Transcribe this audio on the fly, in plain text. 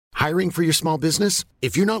Hiring for your small business?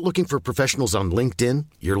 If you're not looking for professionals on LinkedIn,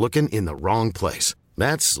 you're looking in the wrong place.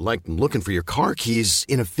 That's like looking for your car keys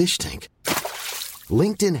in a fish tank.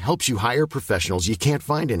 LinkedIn helps you hire professionals you can't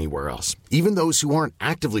find anywhere else, even those who aren't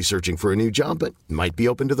actively searching for a new job but might be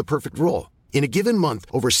open to the perfect role. In a given month,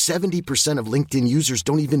 over 70% of LinkedIn users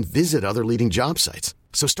don't even visit other leading job sites.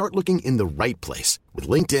 So start looking in the right place. With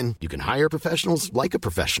LinkedIn, you can hire professionals like a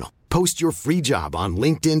professional. Post your free job on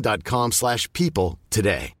linkedin.com/people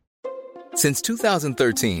today. Since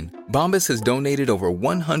 2013, Bombas has donated over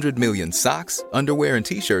 100 million socks, underwear, and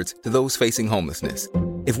T-shirts to those facing homelessness.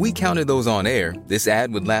 If we counted those on air, this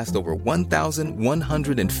ad would last over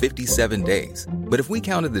 1,157 days. But if we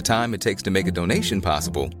counted the time it takes to make a donation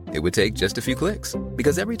possible, it would take just a few clicks.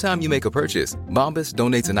 Because every time you make a purchase, Bombas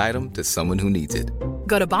donates an item to someone who needs it.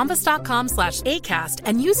 Go to bombas.com/ACAST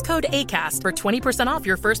and use code ACAST for 20% off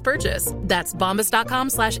your first purchase. That's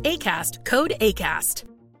bombas.com/ACAST, code ACAST.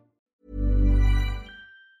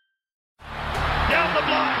 Down the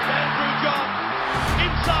block, Andrew John.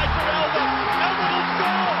 Inside for Elba. Elba will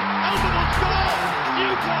score. Elba will score.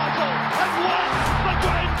 Newcastle have won the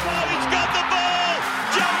grand final. He's got the ball.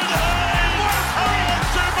 Jared Hayes. Oh,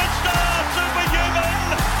 superstar,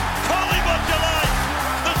 superhuman. Call him what you like.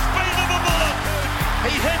 The speed of a bullet.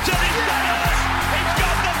 He hits it. He's got it. He's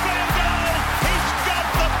got the field goal. He's got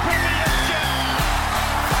the premiership.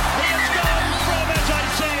 He has gone from, as I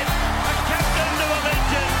said, a captain to a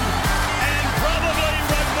legend. Probably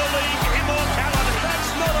rugby league immortality.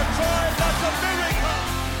 That's not a try, that's a miracle.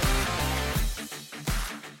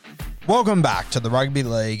 Welcome back to the Rugby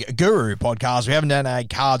League Guru podcast. We haven't done a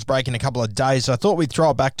cards break in a couple of days, so I thought we'd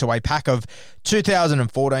throw it back to a pack of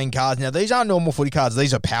 2014 cards. Now, these aren't normal footy cards.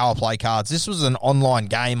 These are power play cards. This was an online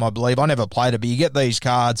game, I believe. I never played it, but you get these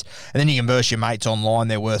cards, and then you can verse your mates online.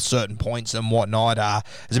 They're worth certain points and whatnot.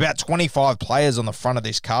 There's about 25 players on the front of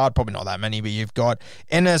this card. Probably not that many, but you've got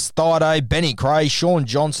Ennis Thaiday, Benny Cray, Sean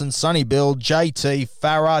Johnson, Sonny Bill, JT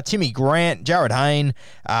Farah, Timmy Grant, Jared Hayne,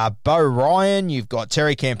 Bo Ryan. You've got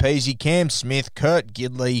Terry Campese, Cam Smith, Kurt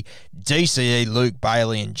Gidley, DCE, Luke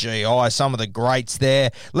Bailey, and GI. Some of the greats there.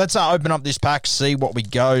 Let's open up this pack, see what we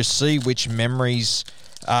go, see which memories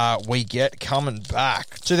we get coming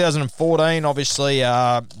back. 2014, obviously,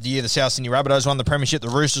 the year the South Sydney Rabbitohs won the premiership. The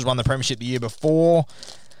Roosters won the premiership the year before.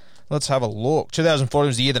 Let's have a look. 2014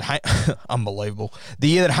 was the year that unbelievable. The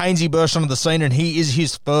year that Hainsey burst onto the scene, and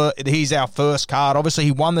he's our first card. Obviously,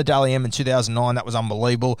 he won the Dally M in 2009. That was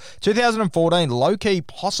unbelievable. 2014, low-key,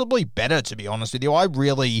 possibly better, to be honest with you.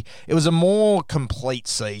 It was a more complete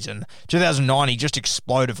season. 2009, he just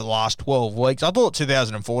exploded for the last 12 weeks. I thought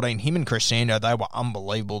 2014, him and Crescendo, they were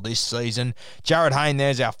unbelievable this season. Jared Hayne,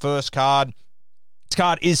 there's our first card. This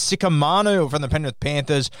card is Sikamanu from the Penrith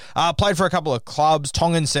Panthers. Played for a couple of clubs.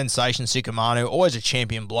 Tongan sensation Sikamanu. Always a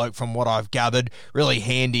champion bloke from what I've gathered. Really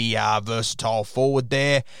handy, versatile forward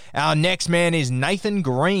there. Our next man is Nathan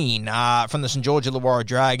Green from the St. George Illawarra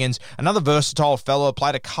Dragons. Another versatile fellow.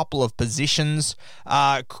 Played a couple of positions.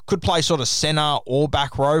 Could play sort of centre or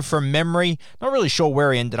back row from memory. Not really sure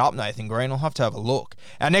where he ended up, Nathan Green. I'll have to have a look.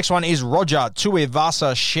 Our next one is Roger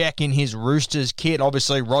Tuivasa Sheck in his Roosters kit.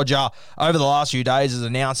 Obviously, Roger, over the last few days, has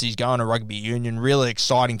announced he's going to rugby union. Really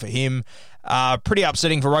exciting for him. Pretty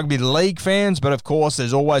upsetting for rugby league fans, but of course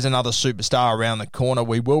there's always another superstar around the corner.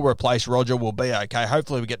 We will replace Roger. We'll be okay.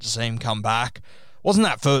 Hopefully we get to see him come back. Wasn't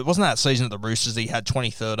that season at the Roosters he had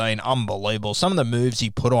 2013 unbelievable? Some of the moves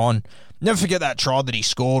he put on. Never forget that try that he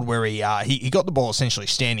scored where he got the ball essentially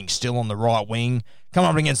standing still on the right wing, come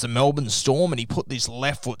up against the Melbourne Storm, and he put this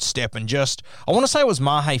left foot step and just, I want to say it was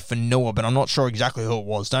Mahe Fanua, but I'm not sure exactly who it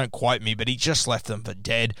was. Don't quote me, but he just left them for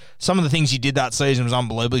dead. Some of the things he did that season was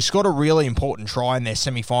unbelievable. He scored a really important try in their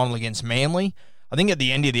semi-final against Manly. I think at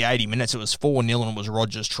the end of the 80 minutes, it was 4-0, and it was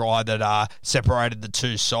Roger's try that separated the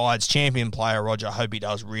two sides. Champion player, Roger. I hope he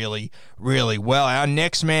does really, really well. Our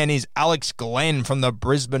next man is Alex Glenn from the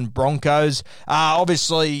Brisbane Broncos.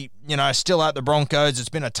 Obviously, still at the Broncos. It's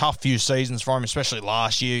been a tough few seasons for him, especially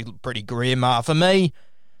last year. Pretty grim. For me,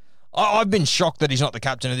 I've been shocked that he's not the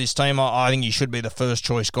captain of this team. I think he should be the first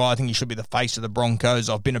choice guy. I think he should be the face of the Broncos.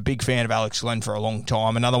 I've been a big fan of Alex Glenn for a long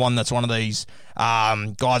time. Another one that's one of these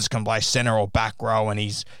guys that can play centre or back row, and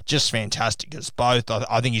he's just fantastic as both.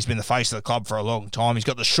 I think he's been the face of the club for a long time. He's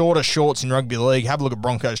got the shortest shorts in rugby league. Have a look at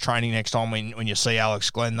Broncos training next time when you see Alex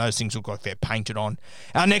Glenn. Those things look like they're painted on.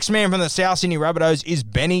 Our next man from the South Sydney Rabbitohs is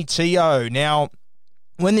Benny Teo. Now,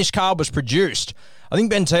 when this card was produced, I think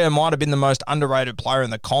Ben Teo might have been the most underrated player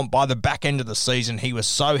in the comp. By the back end of the season, he was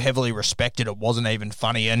so heavily respected, it wasn't even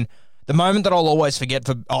funny. And the moment that I'll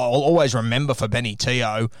always remember for Benny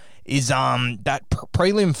Teo is that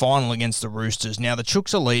prelim final against the Roosters. Now, the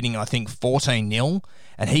Chooks are leading, I think, 14-0,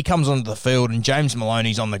 and he comes onto the field, and James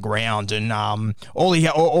Maloney's on the ground, and all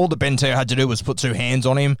that Ben Teo had to do was put two hands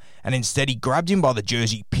on him, and instead he grabbed him by the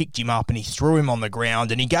jersey, picked him up, and he threw him on the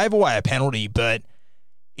ground, and he gave away a penalty, but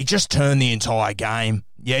it just turned the entire game.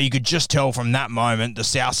 Yeah, you could just tell from that moment, the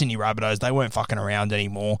South Sydney Rabbitohs, they weren't fucking around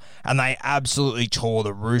anymore, and they absolutely tore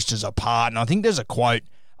the Roosters apart. And I think there's a quote,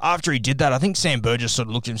 after he did that, I think Sam Burgess sort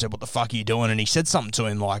of looked at him and said, "What the fuck are you doing?" And he said something to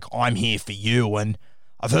him like, "I'm here for you." And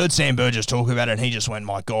I've heard Sam Burgess talk about it, and he just went,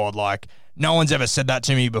 "My God, like, no one's ever said that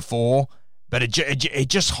to me before." But it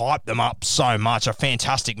just hyped them up so much. A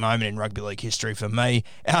fantastic moment in rugby league history for me.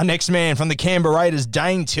 Our next man from the Canberra Raiders,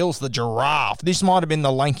 Dane Tilse, the giraffe. This might have been the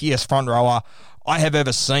lankiest front rower I have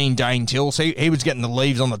ever seen, Dane Tilse. He was getting the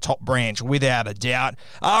leaves on the top branch, without a doubt.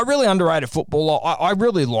 Really underrated footballer. I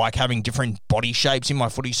really like having different body shapes in my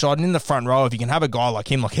footy side. And in the front row, if you can have a guy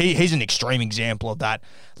like him, like he's an extreme example of that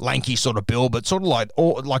lanky sort of build, but sort of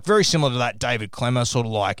like very similar to that David Clemmer, sort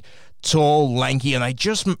of like tall, lanky, and they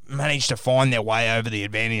just managed to find their way over the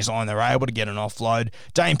advantage line. They were able to get an offload.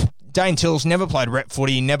 Dane Tilse never played rep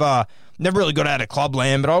footy, never really got out of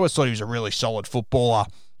clubland, but I always thought he was a really solid footballer.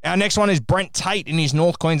 Our next one is Brent Tate in his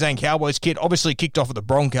North Queensland Cowboys kit. Obviously kicked off at the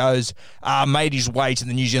Broncos, made his way to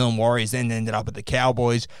the New Zealand Warriors, then ended up at the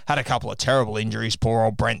Cowboys. Had a couple of terrible injuries, poor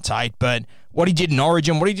old Brent Tate. But what he did in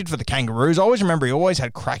Origin, what he did for the Kangaroos, I always remember he always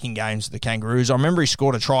had cracking games for the Kangaroos. I remember he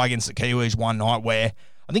scored a try against the Kiwis one night where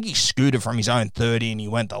I think he scooted from his own 30 and he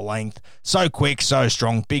went the length. So quick, so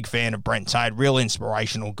strong. Big fan of Brent Tate. Real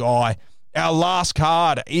inspirational guy. Our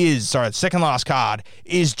second last card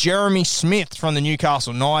is Jeremy Smith from the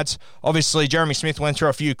Newcastle Knights. Obviously, Jeremy Smith went through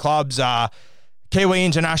a few clubs. Kiwi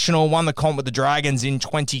International, won the comp with the Dragons in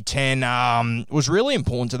 2010. Was really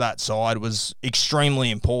important to that side. Was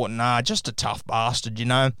extremely important. Just a tough bastard, you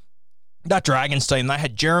know. That Dragons team, they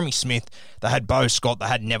had Jeremy Smith, they had Beau Scott, they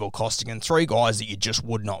had Neville Costigan, three guys that you just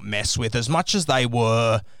would not mess with. As much as they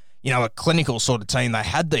were, you know, a clinical sort of team, they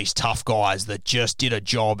had these tough guys that just did a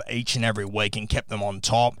job each and every week and kept them on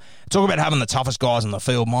top. Talk about having the toughest guys on the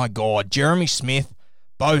field. My God, Jeremy Smith,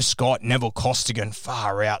 Beau Scott, Neville Costigan,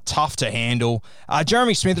 far out, tough to handle.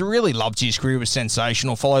 Jeremy Smith really loved his career, was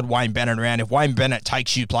sensational, followed Wayne Bennett around. If Wayne Bennett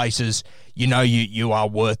takes you places, you know you are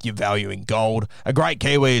worth your value in gold. A great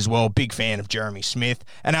Kiwi as well, big fan of Jeremy Smith.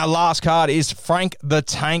 And our last card is Frank the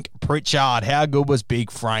Tank Pritchard. How good was Big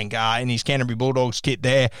Frank in his Canterbury Bulldogs kit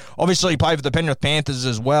there? Obviously, he played for the Penrith Panthers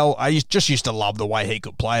as well. I just used to love the way he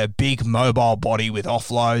could play. A big mobile body with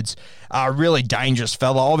offloads. Really dangerous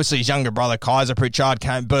fella. Obviously, his younger brother, Kaiser Pritchard,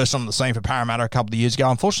 burst onto the scene for Parramatta a couple of years ago.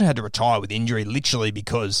 Unfortunately, had to retire with injury, literally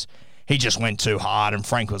because he just went too hard, and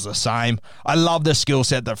Frank was the same. I love the skill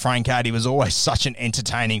set that Frank had. He was always such an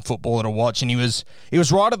entertaining footballer to watch, and he was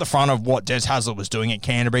right at the front of what Des Hasler was doing at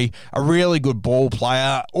Canterbury. A really good ball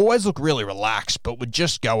player, always looked really relaxed, but would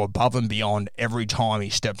just go above and beyond every time he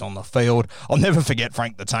stepped on the field. I'll never forget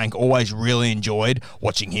Frank the Tank. Always really enjoyed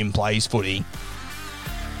watching him play his footy.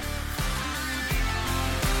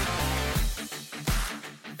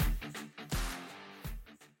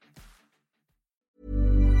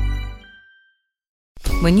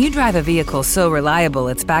 When you drive a vehicle so reliable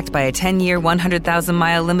it's backed by a 10-year,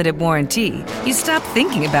 100,000-mile limited warranty, you stop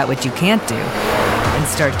thinking about what you can't do and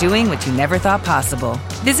start doing what you never thought possible.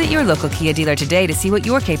 Visit your local Kia dealer today to see what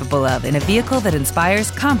you're capable of in a vehicle that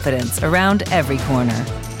inspires confidence around every corner.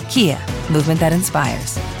 Kia, movement that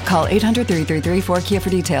inspires. Call 800-333-4KIA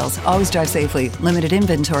for details. Always drive safely. Limited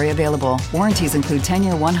inventory available. Warranties include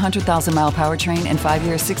 10-year, 100,000-mile powertrain and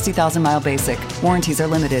 5-year, 60,000-mile basic. Warranties are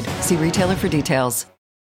limited. See retailer for details.